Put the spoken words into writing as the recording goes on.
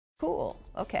Cool.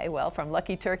 Okay, well, from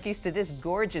lucky turkeys to this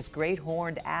gorgeous great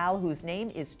horned owl whose name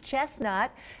is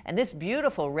Chestnut, and this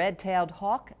beautiful red-tailed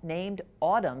hawk named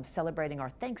Autumn, celebrating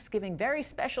our Thanksgiving very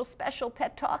special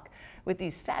pet talk with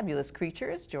these fabulous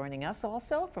creatures. Joining us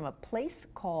also from a place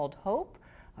called Hope,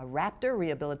 a raptor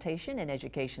rehabilitation and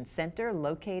education center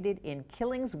located in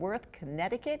Killingsworth,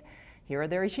 Connecticut. Here are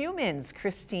their humans,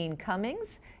 Christine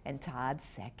Cummings and Todd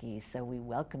Secchi. So we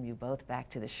welcome you both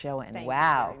back to the show. And Thank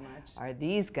wow, you very much. Are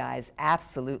these guys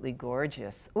absolutely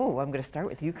gorgeous. Oh, I'm going to start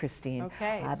with you, Christine.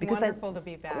 Okay, it's wonderful to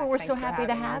be back. Well, we're so Thanks for happy to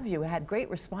having have us. you. We had great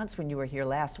response when you were here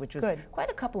last, which was quite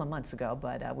a couple of months ago,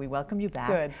 but we welcome you back.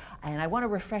 Good. And I want to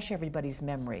refresh everybody's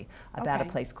memory about a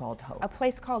place called Hope. A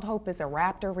place called Hope is a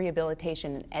raptor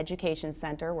rehabilitation and education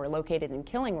center. We're located in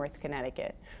Killingworth,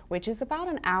 Connecticut, which is about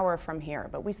an hour from here,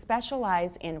 but we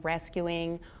specialize in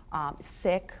rescuing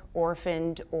sick,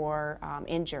 orphaned, or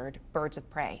injured birds of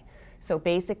prey. So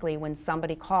basically, when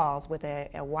somebody calls with a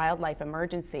wildlife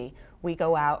emergency, we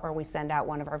go out or we send out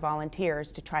one of our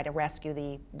volunteers to try to rescue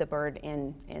the bird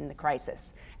in the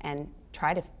crisis and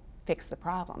try to fix the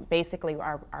problem. Basically,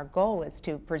 our goal is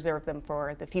to preserve them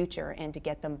for the future and to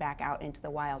get them back out into the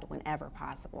wild whenever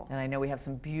possible. And I know we have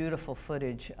some beautiful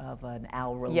footage of an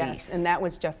owl release. Yes, and that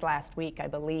was just last week, I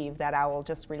believe. That owl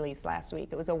just released last week.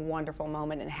 It was a wonderful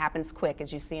moment, and it happens quick,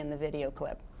 as you see in the video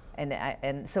clip.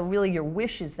 And so really your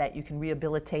wish is that you can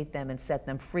rehabilitate them and set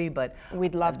them free, but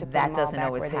we'd love to put that them doesn't all back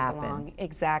always where they happen. belong.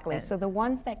 Exactly. So the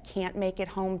ones that can't make it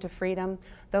home to freedom,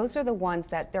 those are the ones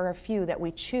that there are a few that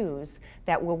we choose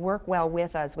that will work well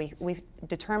with us. We've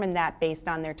determined that based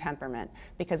on their temperament,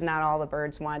 because not all the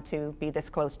birds want to be this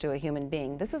close to a human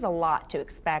being. This is a lot to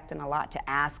expect and a lot to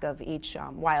ask of each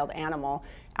wild animal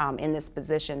in this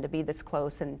position, to be this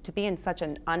close and to be in such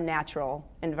an unnatural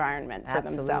environment for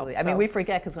themselves. I mean, we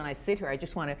forget, because when I sit here, I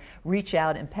just want to reach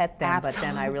out and pet them, but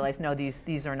then I realize, no,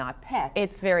 these are not pets.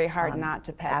 It's very hard not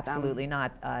to pet absolutely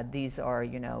them. not. These are,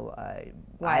 you know,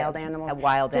 wild animals.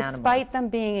 Despite them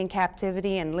being in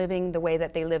captivity and living the way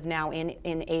that they live now in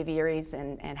aviaries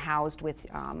and housed with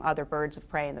other birds of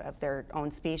prey of their own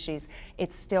species,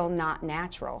 it's still not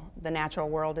natural. The natural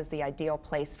world is the ideal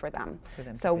place for them.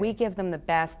 So we give them the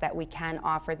best that we can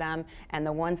offer them, and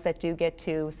the ones that do get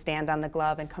to stand on the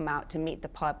glove and come out to meet the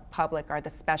public are the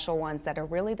special ones that are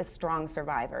really the strong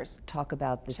survivors. Talk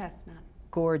about this Chestnut.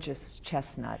 Gorgeous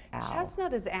chestnut owl.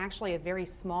 Chestnut is actually a very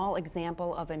small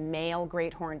example of a male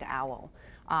great horned owl.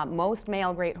 Most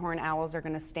male great horned owls are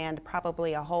going to stand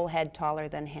probably a whole head taller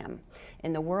than him.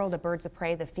 In the world of birds of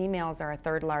prey, the females are a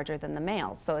third larger than the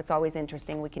males, so it's always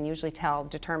interesting. We can usually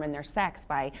determine their sex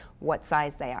by what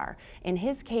size they are. In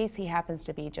his case, he happens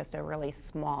to be just a really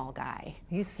small guy.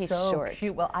 He's so short.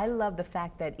 Cute. Well, I love the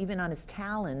fact that even on his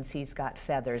talons, he's got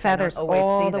feathers. Feathers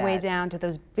all the way down to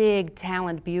those big,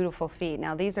 taloned, beautiful feet.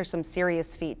 Now, these are some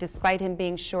serious feet. Despite him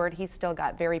being short, he's still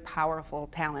got very powerful,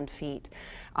 taloned feet.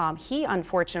 He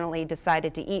unfortunately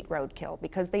decided to eat roadkill,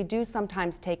 because they do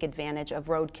sometimes take advantage of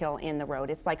roadkill in the road.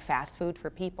 It's like fast food for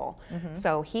people.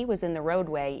 So he was in the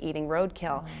roadway eating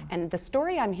roadkill. And the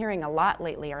story I'm hearing a lot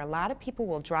lately are a lot of people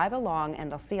will drive along and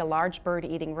they'll see a large bird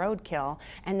eating roadkill,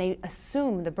 and they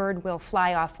assume the bird will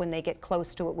fly off when they get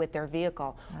close to it with their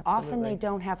vehicle. Often they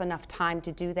don't have enough time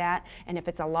to do that, and if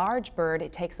it's a large bird,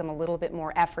 it takes them a little bit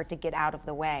more effort to get out of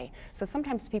the way. So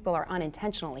sometimes people are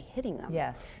unintentionally hitting them.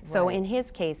 Yes. So in his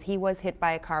case, he was hit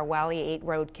by a car while he ate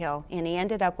roadkill, and he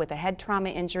ended up with a head trauma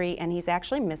injury, and he's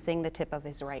actually missing the tip of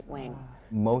his right wing.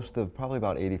 Probably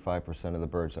about 85% of the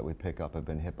birds that we pick up have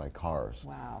been hit by cars.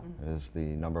 Wow. It is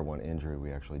the #1 injury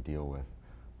we actually deal with.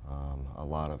 A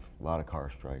lot of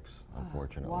car strikes,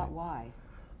 unfortunately. Why?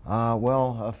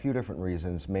 Well, a few different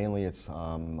reasons. Mainly it's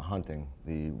hunting.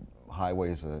 The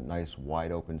highway is a nice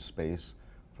wide open space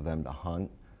for them to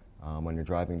hunt. When you're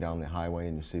driving down the highway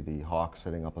and you see the hawk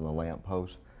sitting up on the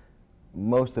lamppost,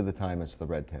 most of the time it's the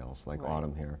red tails, like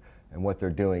Autumn here. And what they're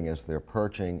doing is they're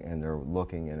perching and they're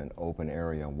looking in an open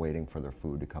area waiting for their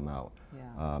food to come out.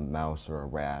 Yeah. A mouse or a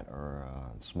rat or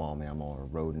a small mammal or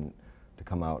rodent to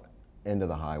come out into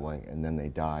the highway, and then they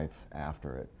dive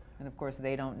after it. And of course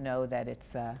they don't know that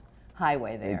it's a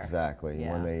highway there. Exactly.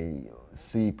 Yeah. When they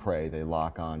see prey, they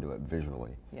lock onto it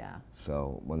visually. Yeah.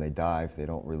 So when they dive, they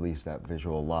don't release that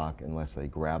visual lock until they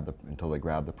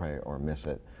grab the prey or miss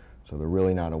it. So they're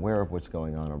really not aware of what's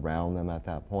going on around them at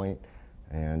that point.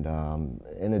 And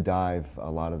in a dive,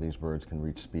 a lot of these birds can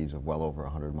reach speeds of well over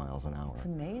 100 miles an hour. It's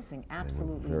amazing,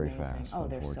 absolutely very amazing. fast, Oh,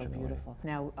 they're so unfortunately. beautiful.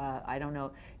 Now, I don't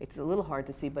know, it's a little hard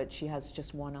to see, but she has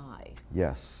just one eye.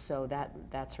 Yes. So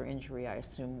that's her injury, I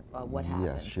assume. What happened?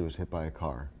 Yes, she was hit by a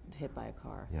car. hit by a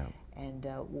car. Yeah. And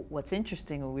what's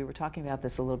interesting, we were talking about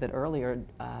this a little bit earlier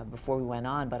before we went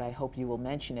on, but I hope you will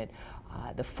mention it,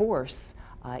 the force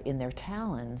in their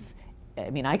talons. I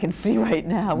mean, I can see right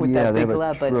now with that big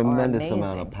glove, but they have a tremendous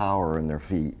amount of power in their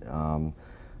feet.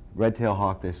 Red-tailed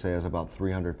hawk, they say, has about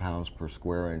 300 pounds per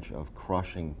square inch of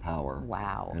crushing power.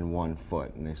 Wow. In 1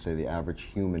 foot. And they say the average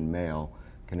human male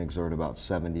can exert about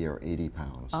 70 or 80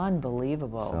 pounds.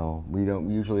 Unbelievable. So we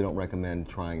usually don't recommend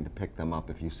trying to pick them up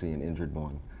if you see an injured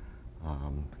one,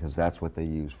 because that's what they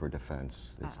use for defense.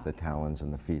 It's the talons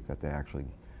and the feet that they actually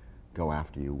go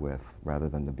after you with, rather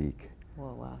than the beak.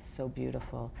 Well, wow, so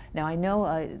beautiful. Now, I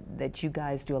know that you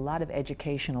guys do a lot of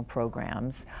educational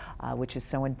programs, which is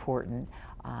so important,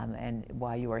 and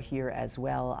while you are here as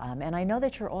well. And I know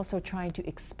that you're also trying to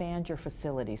expand your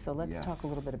facility, so let's talk a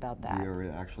little bit about that. We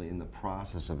are actually in the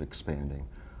process of expanding.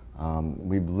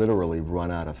 We've literally run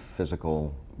out of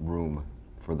physical room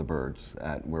for the birds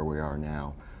at where we are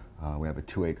now. We have a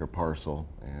 2-acre parcel,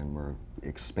 and we're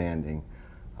expanding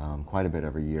quite a bit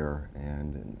every year,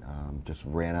 and just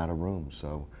ran out of room.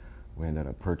 So we ended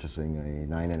up purchasing a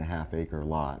 9.5-acre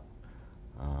lot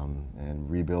and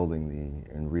rebuilding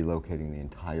and relocating the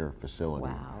entire facility.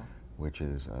 Wow. Which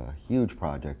is a huge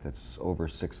project that's over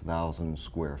 6,000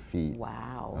 square feet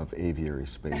of aviary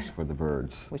space for the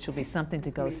birds. Which will be something to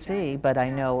go see, but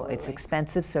I know it's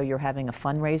expensive, so you're having a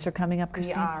fundraiser coming up,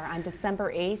 Christine? We are. On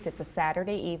December 8th, it's a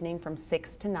Saturday evening from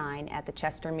 6 to 9 at the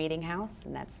Chester Meeting House,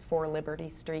 and that's 4 Liberty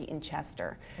Street in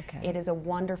Chester. Okay. It is a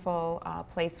wonderful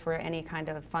place for any kind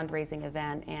of fundraising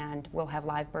event, and we'll have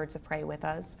live birds of prey with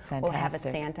us. Fantastic. We'll have a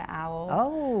Santa owl.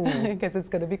 Oh! Because it's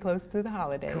going to be close to the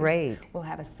holidays. Great. We'll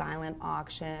have a silent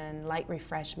auction, light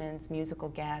refreshments, musical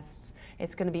guests.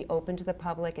 It's going to be open to the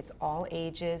public. It's all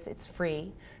ages. It's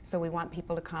free. So we want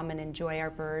people to come and enjoy our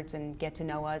birds and get to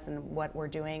know us and what we're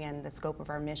doing and the scope of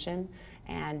our mission.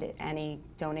 And any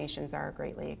donations are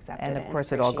greatly accepted. And of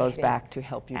course, it all goes back to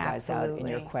help you guys out in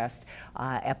your quest.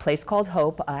 A place called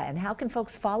Hope. And how can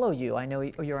folks follow you? I know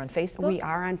you're on Facebook. We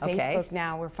are on Facebook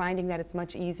now. We're finding that it's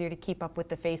much easier to keep up with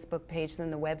the Facebook page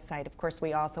than the website. Of course,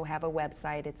 we also have a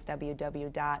website. It's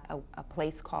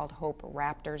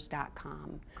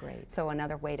www.aplacecalledhoperaptors.com. Great. So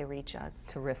another way to reach us.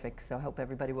 Terrific. So I hope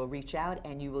everybody will reach out,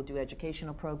 and you will do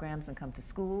educational programs and come to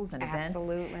schools and events.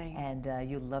 Absolutely. And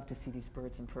you'll love to see these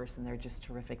birds in person. They're just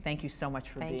terrific. Thank you so much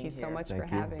for being here. Thank you so much Thank for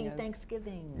you. having us. Happy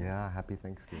Thanksgiving. Yeah, happy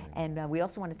Thanksgiving. And we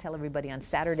also want to tell everybody on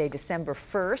Saturday, December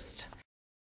 1st,